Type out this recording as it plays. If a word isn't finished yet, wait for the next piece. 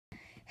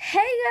Hey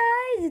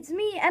guys, it's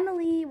me,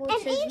 Emily,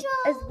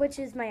 which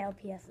is my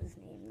LPS's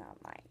name, not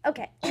mine.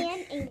 Okay.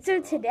 And Angel. So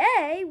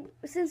today,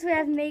 since we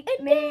haven't made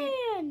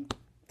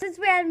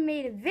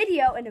a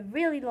video in a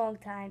really long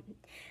time,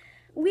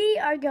 we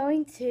are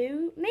going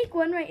to make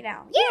one right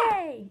now.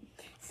 Yeah. Yay!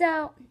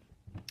 So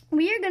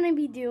we are going to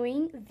be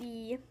doing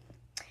the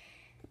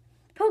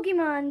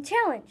Pokemon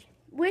Challenge,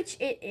 which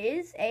it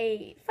is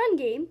a fun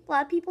game. A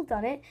lot of people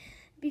done it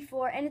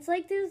before, and it's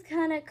like those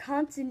kind of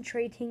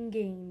concentrating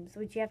games,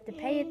 which you have to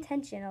pay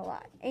attention a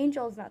lot.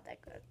 Angel's not that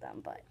good at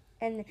them,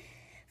 and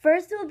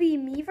first it will be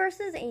me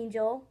versus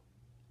Angel,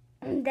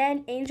 and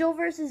then Angel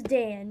versus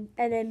Dan,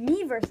 and then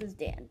me versus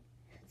Dan.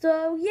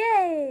 So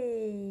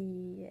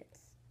yay! It's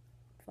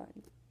fun.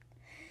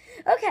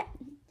 Okay,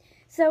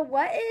 so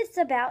what it's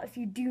about, if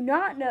you do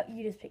not know,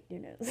 you just picked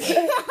your nose.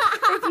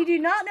 If you do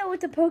not know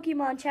what the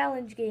Pokemon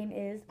Challenge game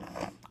is,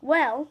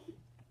 well,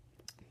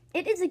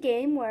 it is a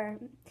game where,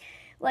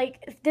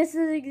 like, if this is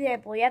an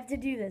example, you have to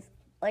do this.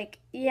 Like,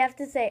 you have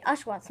to say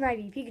Oshawott,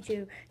 Snivy,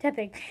 Pikachu,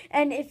 Tepig.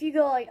 And if you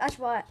go like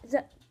Oshawott,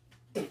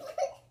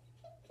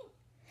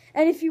 and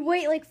if you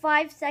wait like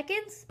 5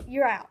 seconds,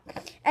 you're out.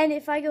 And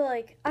if I go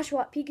like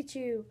Oshawott,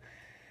 Pikachu,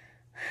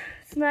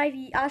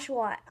 Snivy,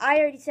 Oshawott, I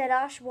already said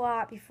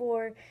Oshawott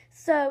before,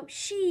 so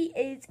she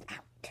is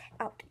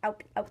out.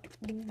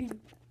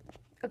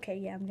 Okay,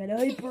 yeah, I'm gonna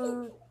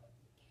hyper.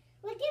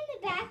 Look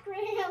in the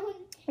background.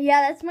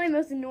 Yeah, that's my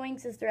most annoying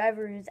sister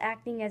ever, is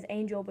acting as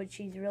Angel, but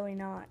she's really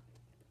not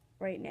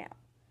right now.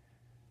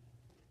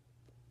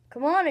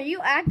 Come on, are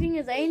you acting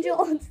as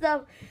Angel and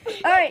stuff?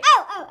 All right.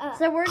 Oh.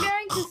 So we're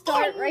going to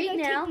start right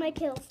now. Take my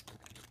kills.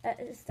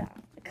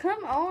 Stop.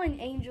 Come on,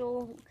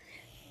 Angel.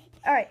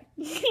 All right.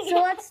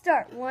 So let's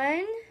start.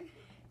 1,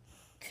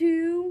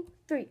 2,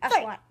 3.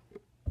 Oshawott.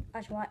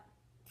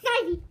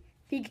 Snivy.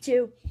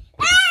 Pikachu.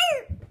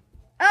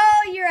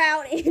 Oh, you're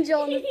out,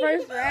 Angel, in the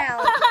first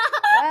round.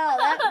 Wow,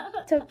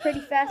 that took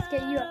pretty fast to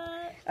get you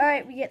up. All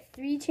right, we get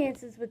 3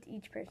 chances with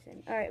each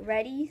person. All right,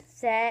 ready,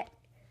 set,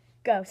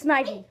 go.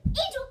 Snivy.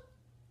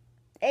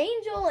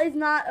 Angel is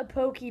not a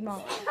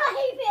Pokemon.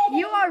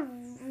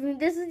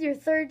 This is your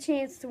 3rd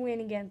chance to win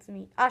against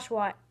me.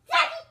 Oshawott.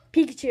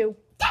 Pikachu.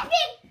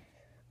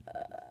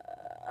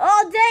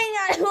 Oh, dang,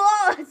 I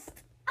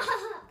lost.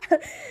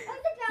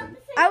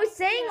 I was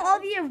saying all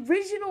the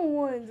original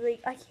ones.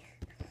 Like, I can't.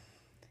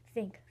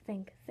 Think.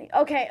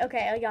 Okay, I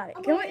got it.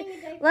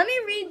 Let me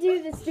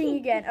redo this thing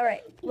again. All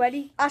right,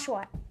 ready?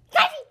 Oshawott.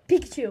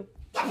 Pikachu.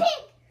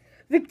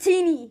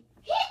 Victini.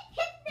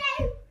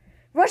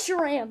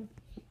 Rusharam.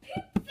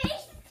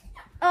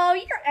 Oh,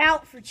 you're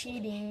out for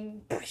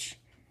cheating.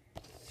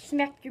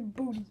 Smack your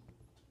booty.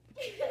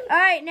 All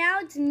right, now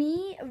it's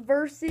me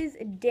versus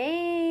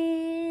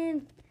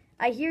Dan.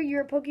 I hear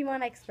you're a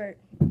Pokemon expert.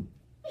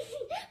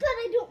 But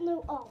I don't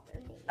know all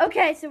their names.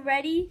 Okay, so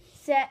ready,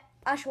 set,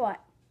 Oshawott.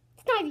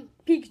 Snivy.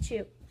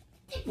 Pikachu.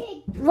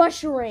 Pig.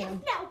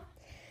 Rusharam. No.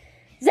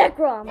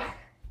 Zekrom.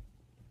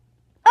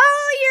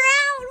 Oh, you're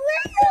out!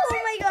 Oh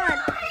my god.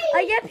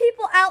 I get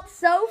people out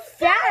so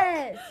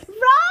fast.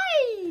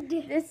 Ride.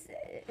 I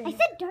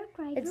said dark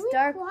ride. It's really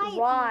dark quietly.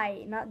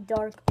 ride, not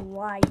dark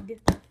ride.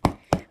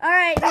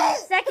 Alright,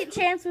 2nd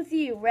chance with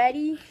you.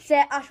 Ready,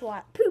 set,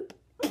 Oshawott. Poop.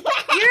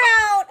 You're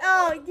out!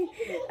 Oh,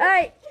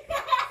 alright.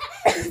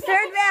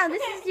 3rd round,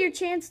 this is your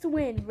chance to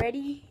win.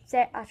 Ready,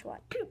 set,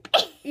 Oshawott. Poop.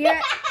 You're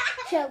out.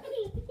 Choke.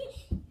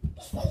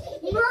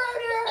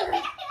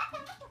 Murder.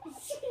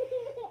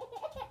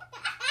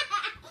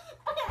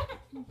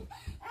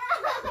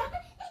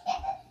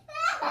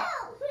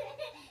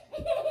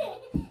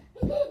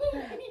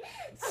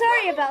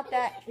 Sorry about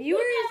that,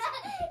 viewers.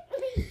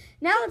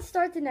 Now let's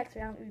start the next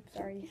round. Oops,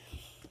 sorry.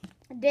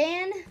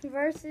 Dan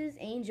versus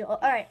Angel.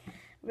 All right,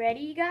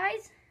 ready, you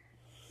guys?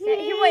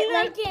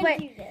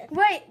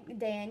 Wait,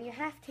 Dan, you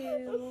have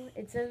to.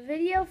 It's a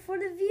video for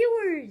the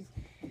viewers.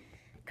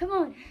 Come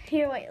on.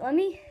 Here, wait. Let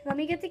me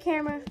get the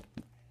camera.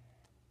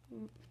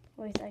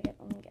 Wait a second.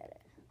 Let me get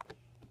it.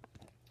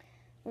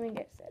 Let me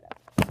get it set up.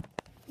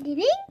 Did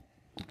he?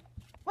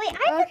 Wait, I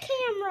have a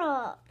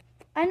camera.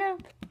 I know.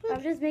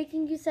 I'm just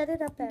making you set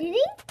it up better. Did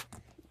he?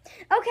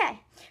 Okay.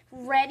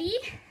 Ready?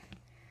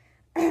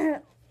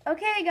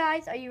 Okay,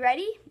 guys. Are you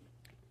ready?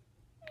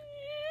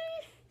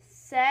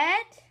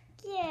 Set.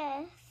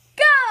 Yes.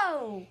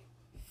 Go!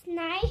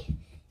 Snivy.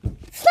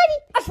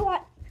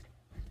 Oshawott.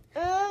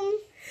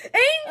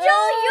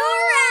 Angel,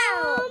 you're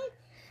out!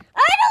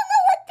 I don't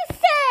know what to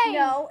say.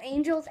 No,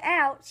 Angel's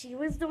out. She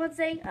was the one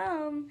saying,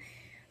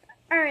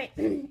 Alright,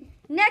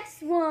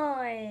 next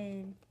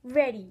one.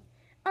 Ready.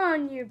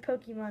 On your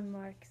Pokemon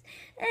marks.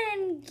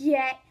 And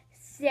get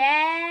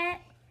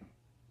set.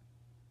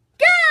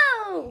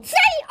 Go!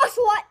 Snivy.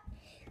 Oshawott.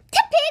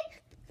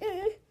 Tepig.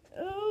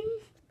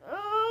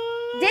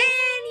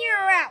 Dan,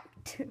 you're out.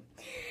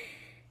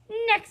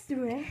 Next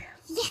round.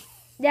 Yes.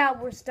 Now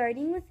we're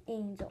starting with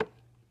Angel.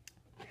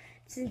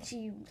 Since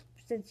you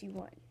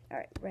won.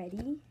 Alright,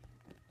 ready?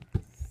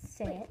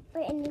 Set.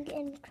 Wait, I need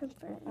to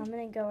confirm. I'm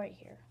gonna go right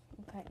here.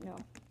 Okay, no.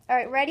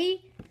 Alright,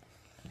 ready?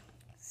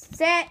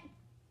 Set.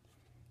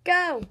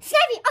 Go.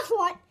 Snappy,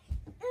 ocelot.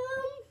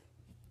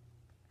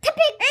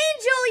 Topic.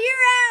 Angel,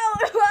 you're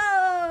out.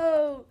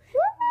 Whoa.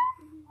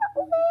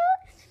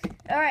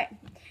 All right.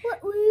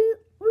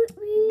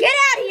 Get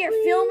out of here,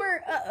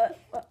 filmer.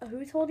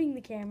 Who's holding the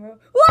camera?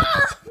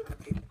 Whoa!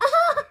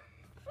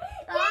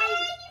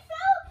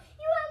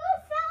 You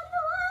almost fell in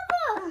the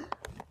lava.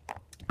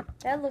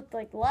 That looked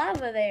like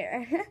lava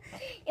there.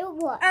 It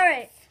was. All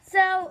right.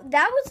 So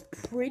that was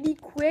pretty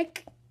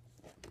quick.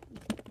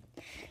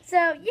 So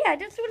yeah, I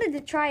just wanted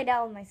to try it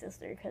out with my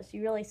sister because she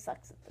really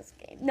sucks at this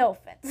game. No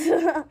offense.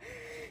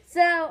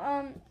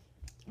 So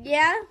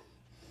yeah,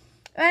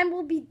 and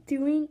we'll be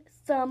doing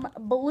some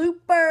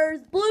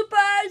bloopers.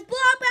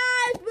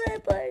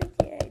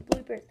 Yay,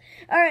 bloopers.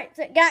 All right,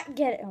 so get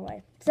it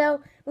away.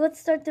 So let's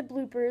start the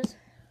bloopers.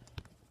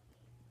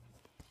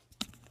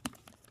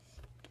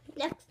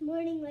 Next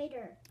morning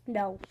later.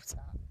 No,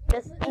 stop.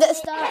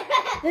 Stop.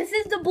 This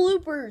is the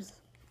bloopers.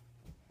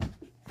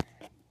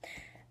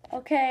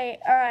 Okay,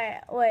 all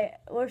right. Wait,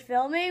 we're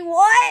filming.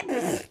 What?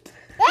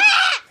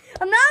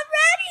 I'm not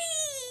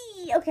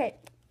ready. Okay.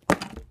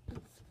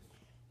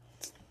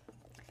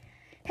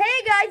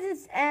 Hey guys,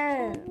 it's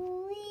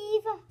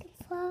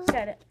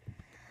Shut it.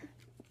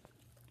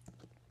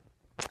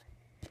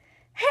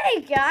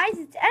 Hey guys,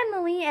 it's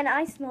Emily, and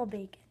I smell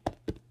bacon.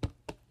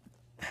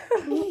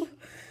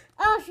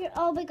 Oh shit!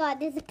 Oh my God,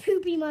 there's a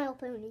poopy mile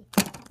pony.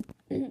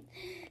 Hey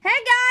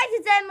guys,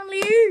 it's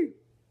Emily.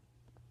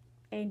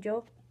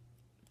 Angel.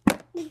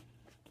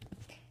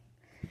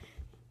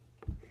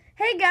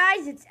 Hey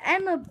guys, it's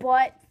Emma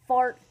Butt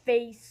Fart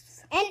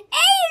Face. And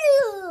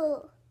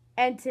Angel.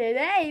 And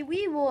today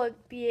we will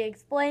be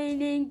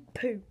explaining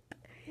poop.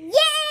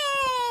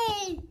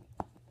 Yay!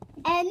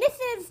 And this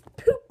is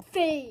Poop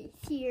Face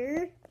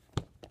here.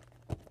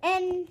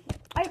 And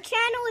our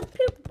channel is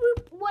Poop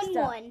Poop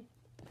 11.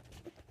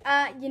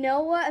 You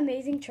know what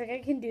amazing trick I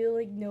can do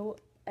like no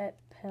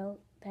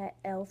pet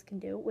else can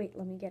do? Wait,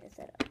 let me get it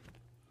set up.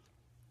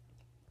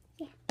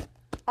 Yeah.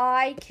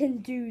 I can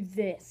do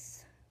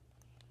this.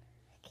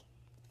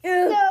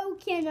 So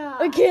can I.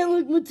 I can't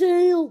lick my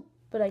tail,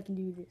 but I can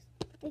do this.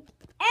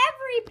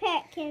 Every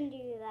pet can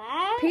do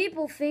that.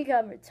 People think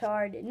I'm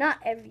retarded. Not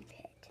every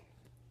pet.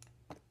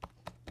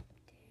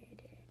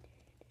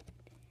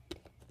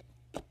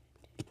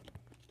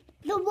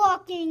 The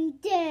Walking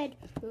Dead.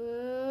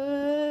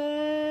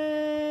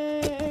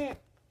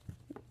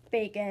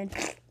 Bacon.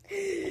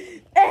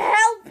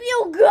 Help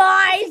you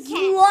guys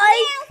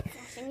like,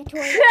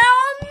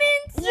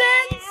 comment,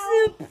 and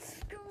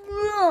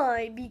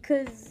subscribe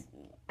because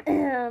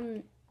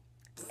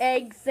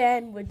egg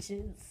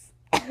sandwiches.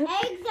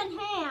 Eggs and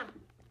ham.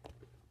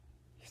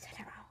 You said it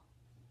wrong.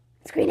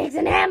 It's green eggs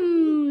and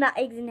ham, not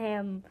eggs and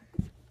ham.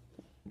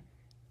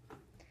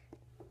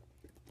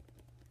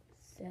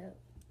 So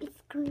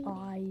It's green.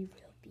 I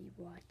will be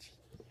watching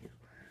you.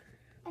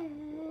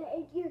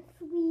 You're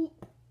sweet.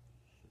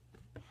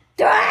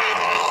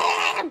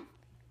 I'm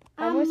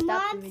gonna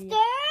stop the video.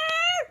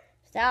 Monster.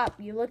 Stop!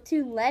 You look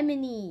too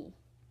lemony.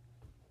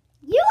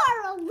 You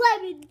are a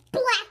lemon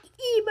black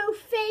emo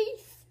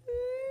face.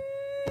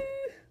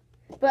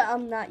 But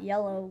I'm not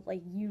yellow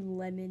like you,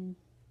 lemon.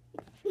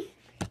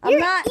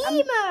 You're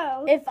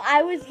emo. If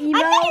I was emo,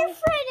 I'm not your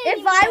friend if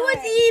anymore. I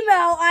was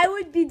emo, I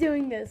would be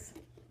doing this.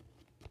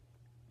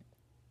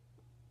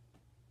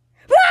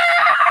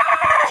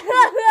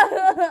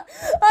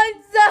 I'm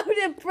so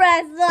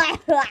depressed.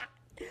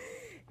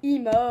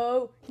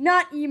 Emo,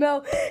 not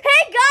emo.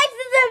 Hey guys,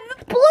 this is a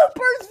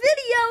bloopers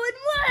video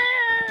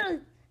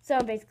and so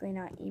I'm basically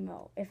not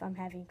emo if I'm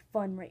having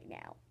fun right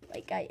now,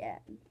 like I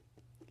am.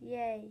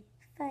 Yay,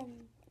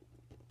 fun.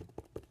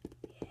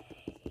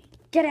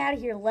 Get out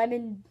of here,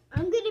 lemon.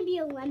 I'm gonna be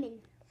a lemon.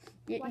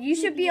 You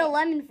should be a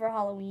lemon for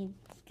Halloween.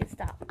 Get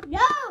stop. No.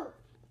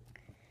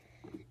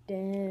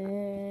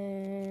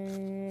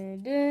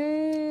 Dun,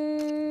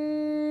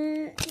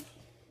 dun,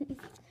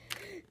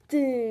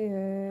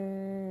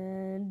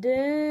 dun,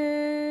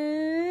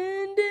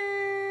 dun,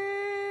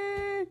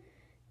 dun,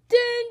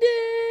 dun,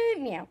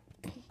 dun. Meow.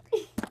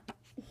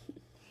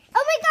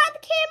 Oh my God, the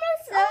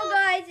camera's So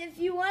guys, if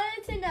you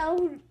wanted to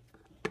know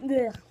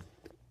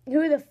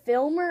who the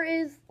filmer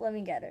is, let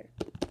me get her.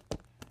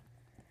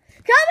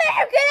 Come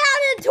here, get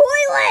out of the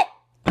toilet!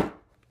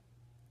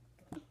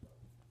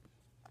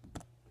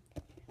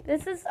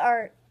 This is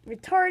our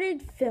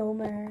retarded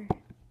filmer.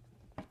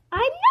 I'm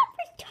not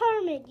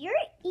retarded. You're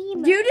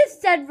emo. You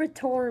just said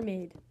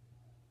retarded.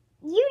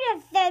 You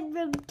just said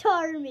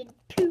retarded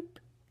poop.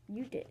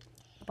 You did.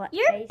 Butt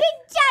You're a face. big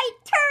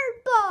giant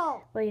turd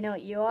ball. Well, you know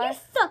what you You are?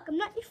 suck. I'm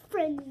not your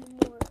friend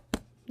anymore.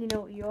 You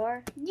know what you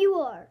are? You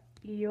are.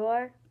 You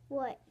are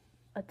What?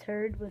 a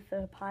turd with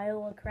a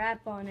pile of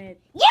crap on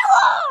it. You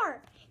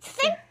are!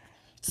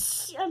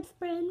 I'm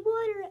spraying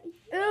water at you.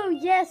 Oh,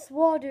 yes,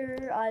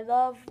 water. I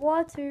love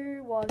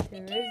water. Water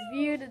is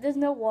beautiful. There's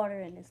no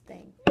water in this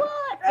thing.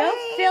 Water! Go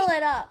fill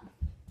it up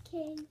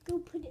Okay, go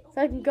put it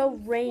so I can go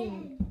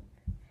rain.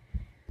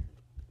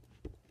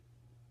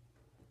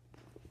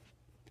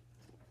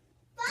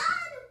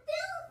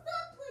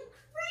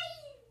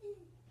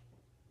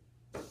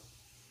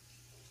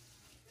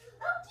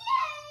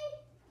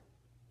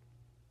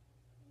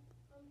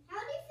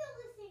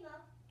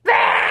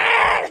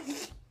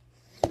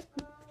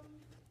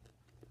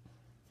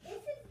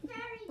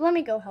 Let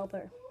me go help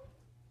her.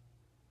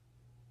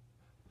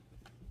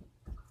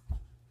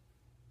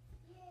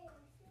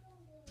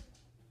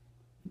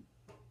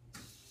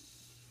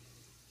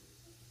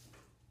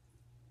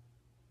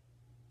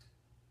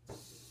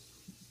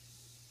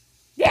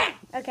 Yeah!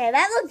 Okay,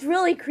 that looks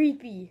really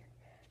creepy,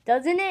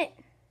 doesn't it?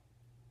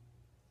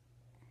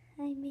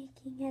 I'm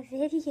making a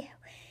video.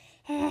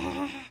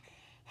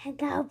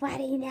 And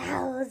nobody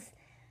knows.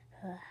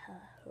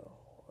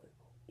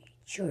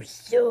 Eat your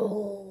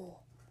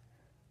soul.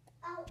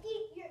 I'll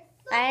eat your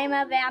soul. I'm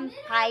a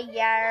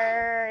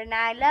vampire and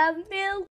I love milk.